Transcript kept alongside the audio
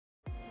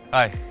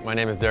Hi, my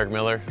name is Derek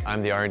Miller.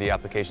 I'm the R&D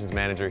Applications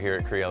Manager here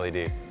at Cree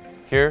LED.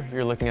 Here,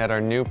 you're looking at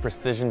our new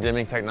precision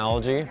dimming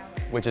technology,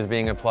 which is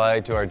being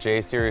applied to our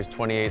J-Series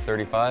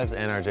 2835s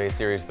and our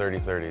J-Series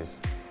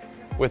 3030s.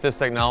 With this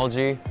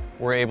technology,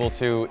 we're able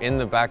to, in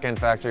the back-end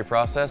factory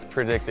process,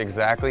 predict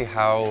exactly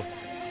how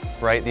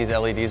bright these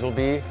LEDs will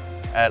be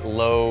at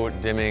low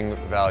dimming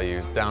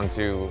values, down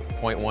to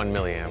 0.1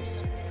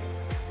 milliamps.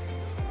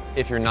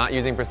 If you're not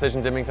using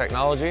precision dimming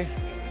technology,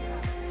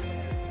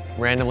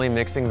 randomly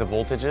mixing the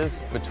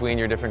voltages between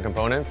your different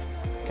components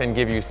can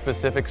give you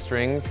specific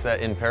strings that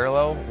in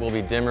parallel will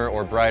be dimmer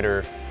or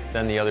brighter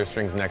than the other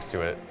strings next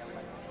to it.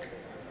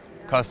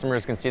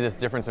 Customers can see this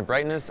difference in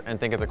brightness and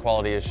think it's a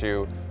quality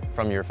issue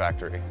from your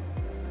factory.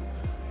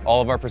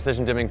 All of our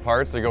precision dimming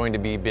parts are going to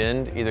be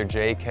binned either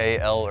J, K,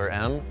 L, or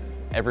M.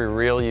 Every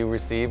reel you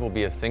receive will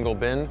be a single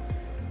bin,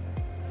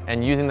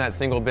 and using that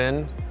single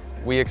bin,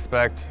 we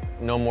expect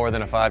no more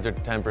than a 5 to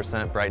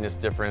 10% brightness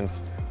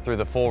difference through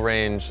the full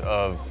range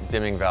of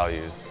dimming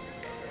values.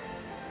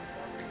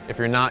 If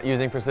you're not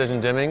using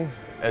precision dimming,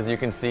 as you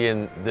can see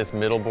in this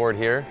middle board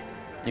here,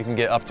 you can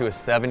get up to a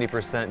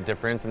 70%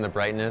 difference in the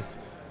brightness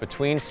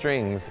between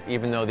strings,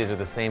 even though these are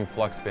the same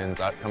flux bins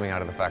coming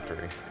out of the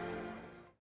factory.